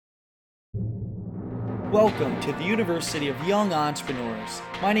Welcome to the University of Young Entrepreneurs.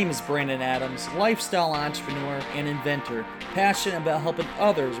 My name is Brandon Adams, lifestyle entrepreneur and inventor, passionate about helping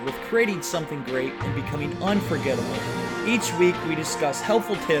others with creating something great and becoming unforgettable. Each week we discuss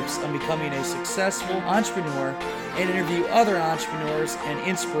helpful tips on becoming a successful entrepreneur and interview other entrepreneurs and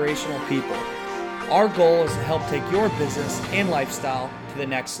inspirational people. Our goal is to help take your business and lifestyle to the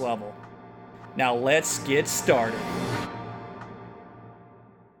next level. Now let's get started.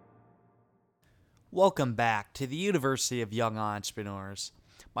 Welcome back to the University of Young Entrepreneurs.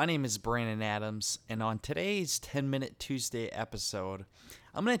 My name is Brandon Adams, and on today's 10-Minute Tuesday episode,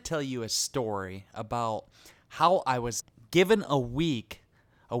 I'm going to tell you a story about how I was given a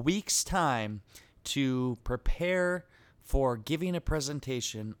week's time to prepare for giving a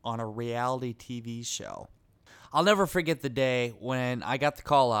presentation on a reality TV show. I'll never forget the day when I got the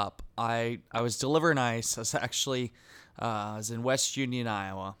call up. I was delivering ice. I was in West Union,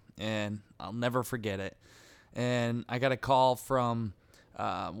 Iowa, and I'll never forget it. And I got a call from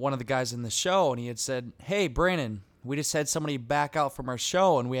one of the guys in the show, and he had said, "Hey, Brandon, we just had somebody back out from our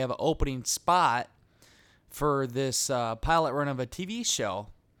show, and we have an opening spot for this pilot run of a TV show.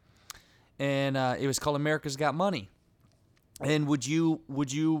 And it was called America's Got Money. And would you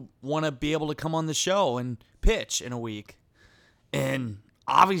want to be able to come on the show and pitch in a week?" And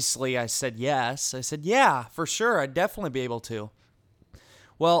obviously I said yes. I said, "Yeah, for sure. I'd definitely be able to."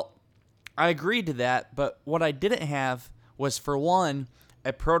 Well, I agreed to that, but what I didn't have was, for one,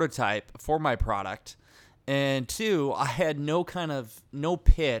 a prototype for my product, and two, I had no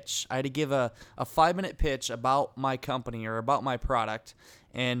pitch. I had to give a 5-minute pitch about my company or about my product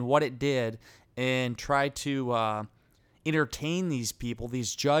and what it did, and try to entertain these people,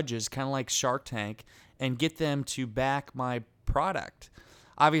 these judges, kind of like Shark Tank, and get them to back my product.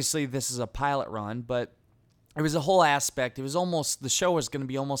 Obviously, this is a pilot run, but it was a whole aspect. It was the show was going to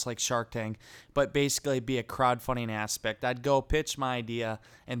be almost like Shark Tank, but basically be a crowdfunding aspect. I'd go pitch my idea,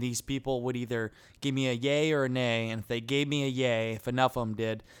 and these people would either give me a yay or a nay, and if they gave me a yay, if enough of them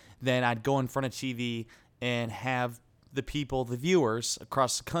did, then I'd go in front of TV and have the people, the viewers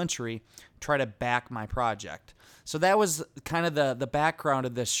across the country, try to back my project. So that was kind of the background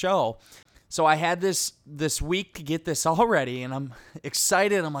of this show. So I had this week to get this all ready, and I'm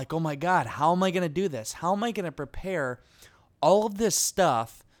excited. I'm like, oh my God, how am I going to do this? How am I going to prepare all of this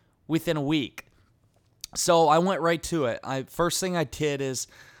stuff within a week? So I went right to it. First thing I did is,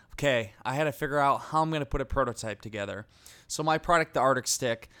 I had to figure out how I'm going to put a prototype together. So my product, the Arctic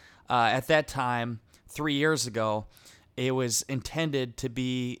Stick, at that time, 3 years ago, it was intended to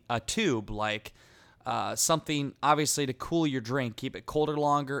be a tube, like something obviously to cool your drink, keep it colder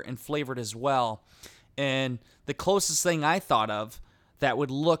longer, and flavored as well. And the closest thing I thought of that would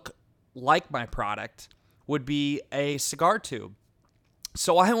look like my product would be a cigar tube.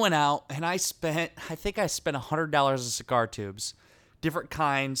 So I went out and I spent $100 of cigar tubes, different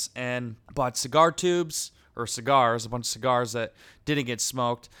kinds, and bought cigar tubes or cigars, a bunch of cigars that didn't get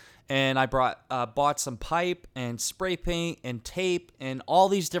smoked. And I bought some pipe and spray paint and tape and all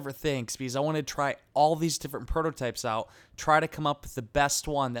these different things because I wanted to try all these different prototypes out, try to come up with the best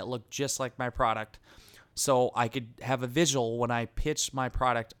one that looked just like my product so I could have a visual when I pitched my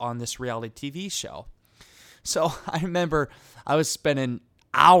product on this reality TV show. So I remember I was spending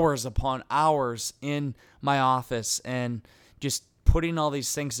hours upon hours in my office and just putting all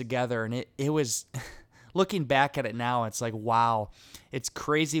these things together, and it was... Looking back at it now, it's like, wow, it's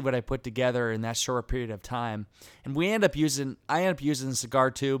crazy what I put together in that short period of time. And I ended up using a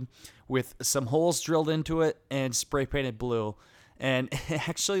cigar tube with some holes drilled into it and spray painted blue. And it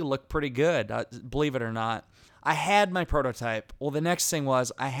actually looked pretty good, believe it or not. I had my prototype. Well, the next thing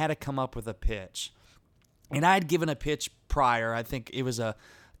was I had to come up with a pitch. And I had given a pitch prior. I think it was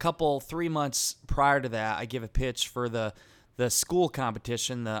 3 months prior to that. I gave a pitch for the school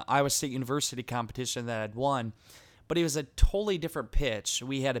competition, the Iowa State University competition that I'd won, but it was a totally different pitch.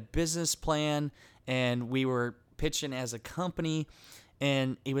 We had a business plan, and we were pitching as a company,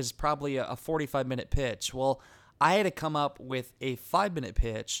 and it was probably a 45-minute pitch. Well, I had to come up with a 5-minute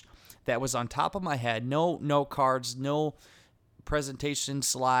pitch that was on top of my head, no note cards, no presentation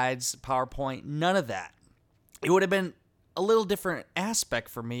slides, PowerPoint, none of that. It would have been a little different aspect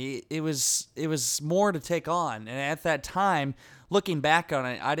for me. It was more to take on. And at that time, looking back on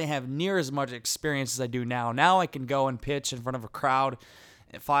it, I didn't have near as much experience as I do now. Now I can go and pitch in front of a crowd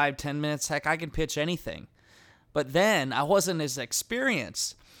in 5-10 minutes. Heck, I can pitch anything. But then I wasn't as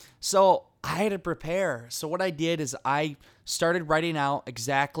experienced. So I had to prepare. So what I did is I started writing out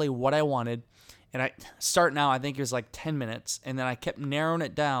exactly what I wanted. And I think it was like 10 minutes. And then I kept narrowing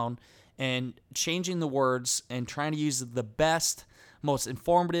it down and changing the words and trying to use the best most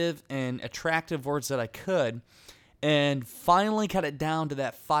informative and attractive words that I could, and finally got it down to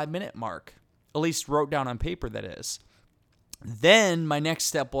that 5-minute mark. At least wrote down on paper, that is. Then my next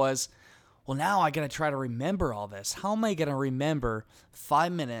step was, well, now I got to try to remember all this. How am I going to remember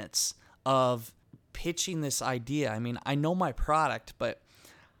 5 minutes of pitching this idea? I mean, I know my product, but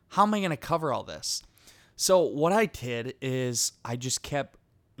how am I going to cover all this? So what I did is I just kept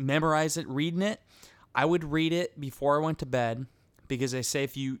memorizing it, reading it. I would read it before I went to bed, because they say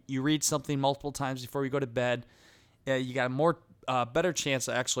if you read something multiple times before you go to bed, you got a more better chance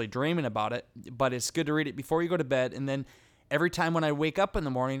of actually dreaming about it. But it's good to read it before you go to bed, and then every time when I wake up in the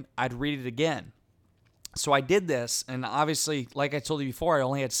morning, I'd read it again. So I did this, and obviously, like I told you before, I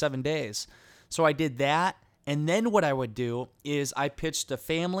only had 7 days. So I did that, and then what I would do is I pitched to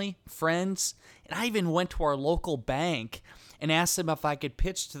family, friends, and I even went to our local bank and asked them if I could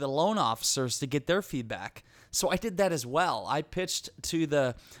pitch to the loan officers to get their feedback. So I did that as well. I pitched to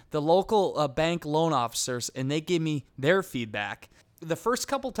the local bank loan officers, and they gave me their feedback. The first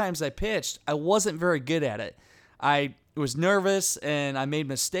couple times I pitched, I wasn't very good at it. I was nervous and I made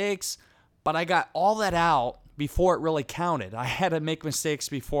mistakes, but I got all that out before it really counted. I had to make mistakes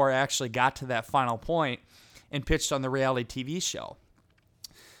before I actually got to that final point and pitched on the reality TV show.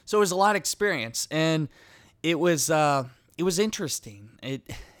 So it was a lot of experience, and it was interesting.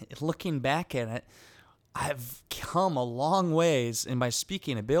 Looking back at it, I've come a long ways in my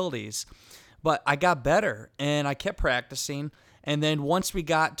speaking abilities, but I got better and I kept practicing. And then once we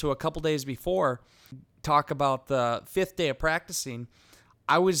got to a couple days before, talk about the 5th day of practicing,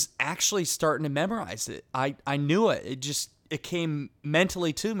 I was actually starting to memorize it. I knew it. It came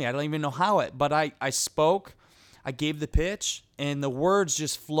mentally to me. I don't even know how but I spoke, I gave the pitch, and the words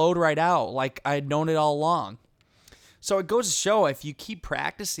just flowed right out like I had known it all along. So it goes to show, if you keep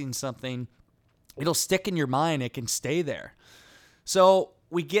practicing something, it'll stick in your mind. It can stay there. So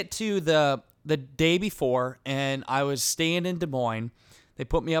we get to the day before, and I was staying in Des Moines. They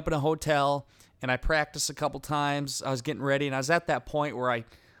put me up in a hotel, and I practiced a couple times. I was getting ready, and I was at that point where I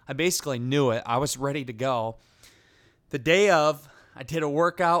basically knew it. I was ready to go. The day of, I did a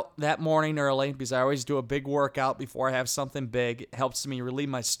workout that morning early, because I always do a big workout before I have something big. It helps me relieve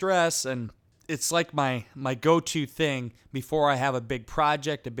my stress, and it's like my go-to thing before I have a big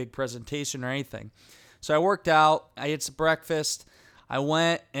project, a big presentation, or anything. So I worked out. I ate some breakfast. I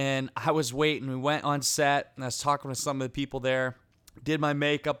went, and I was waiting. We went on set, and I was talking to some of the people there, did my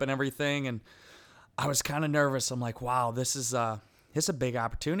makeup and everything, and I was kind of nervous. I'm like, wow, this is a big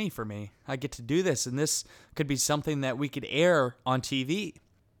opportunity for me. I get to do this, and this could be something that we could air on TV.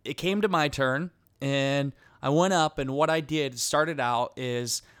 It came to my turn, and I went up, and what I did, started out,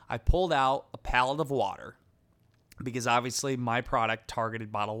 is I pulled out a pallet of water, because obviously my product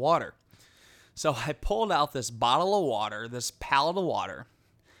targeted bottled water. So I pulled out this bottle of water, this pallet of water,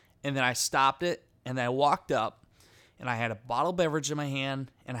 and then I stopped it, and then I walked up, and I had a bottled beverage in my hand,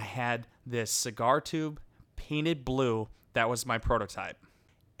 and I had this cigar tube painted blue. That was my prototype.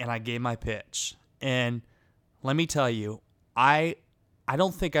 And I gave my pitch. And let me tell you, I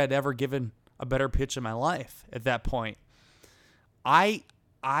don't think I'd ever given a better pitch in my life at that point.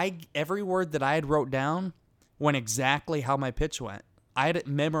 Every word that I had wrote down went exactly how my pitch went. I had it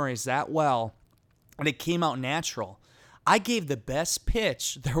memorized that well, and it came out natural. I gave the best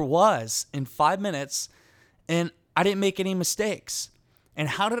pitch there was in 5 minutes, and I didn't make any mistakes. And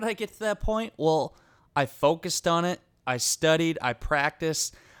how did I get to that point? Well, I focused on it. I studied. I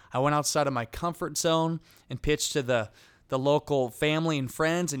practiced. I went outside of my comfort zone and pitched to the local family and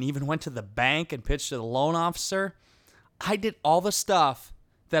friends, and even went to the bank and pitched to the loan officer. I did all the stuff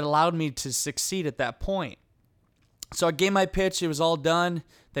that allowed me to succeed at that point. So I gave my pitch. It was all done.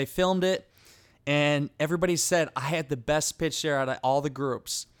 They filmed it, and everybody said I had the best pitch there out of all the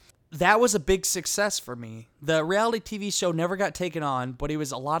groups. That was a big success for me. The reality TV show never got taken on, but it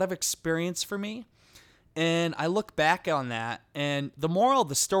was a lot of experience for me. And I look back on that, and the moral of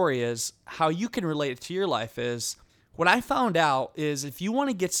the story is how you can relate it to your life is, what I found out is if you want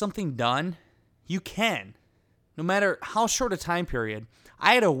to get something done, you can. No matter how short a time period.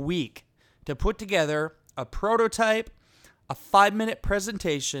 I had a week to put together a prototype, a 5-minute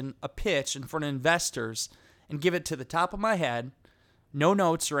presentation, a pitch in front of investors, and give it to the top of my head, no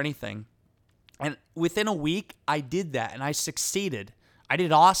notes or anything. And within a week, I did that, and I succeeded. I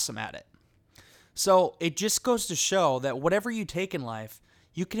did awesome at it. So it just goes to show that whatever you take in life,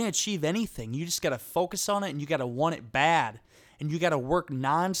 you can achieve anything. You just got to focus on it, and you got to want it bad. And you got to work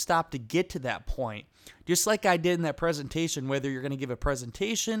nonstop to get to that point. Just like I did in that presentation, whether you're going to give a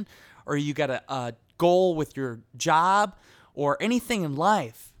presentation or you got a goal with your job or anything in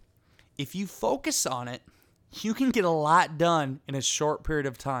life, if you focus on it, you can get a lot done in a short period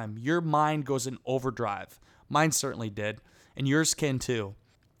of time. Your mind goes in overdrive. Mine certainly did, and yours can too.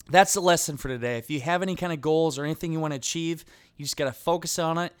 That's the lesson for today. If you have any kind of goals or anything you want to achieve, you just got to focus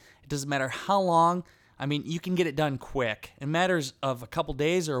on it. It doesn't matter how long. I mean, you can get it done quick. In matters of a couple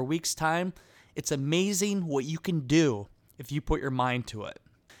days or a week's time, it's amazing what you can do if you put your mind to it.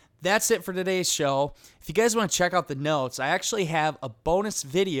 That's it for today's show. If you guys want to check out the notes, I actually have a bonus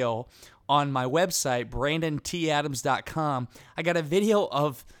video on my website, brandontadams.com. I got a video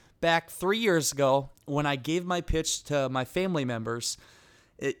of back 3 years ago when I gave my pitch to my family members.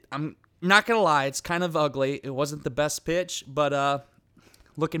 I'm not going to lie, it's kind of ugly. It wasn't the best pitch, but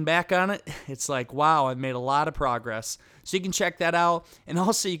looking back on it, it's like, wow, I made a lot of progress. So you can check that out. And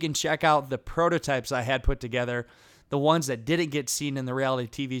also you can check out the prototypes I had put together, the ones that didn't get seen in the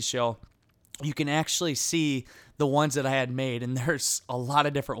reality TV show. You can actually see the ones that I had made, and there's a lot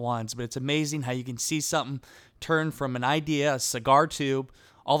of different ones, but it's amazing how you can see something turn from an idea, a cigar tube,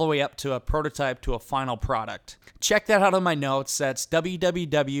 all the way up to a prototype to a final product. Check that out in my notes. That's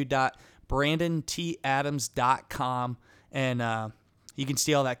www.brandontadams.com, and you can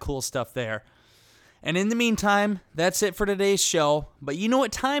see all that cool stuff there. And in the meantime, that's it for today's show. But you know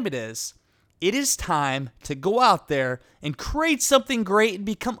what time it is? It is time to go out there and create something great and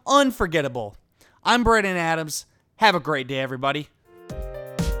become unforgettable. I'm Brandon Adams. Have a great day, everybody.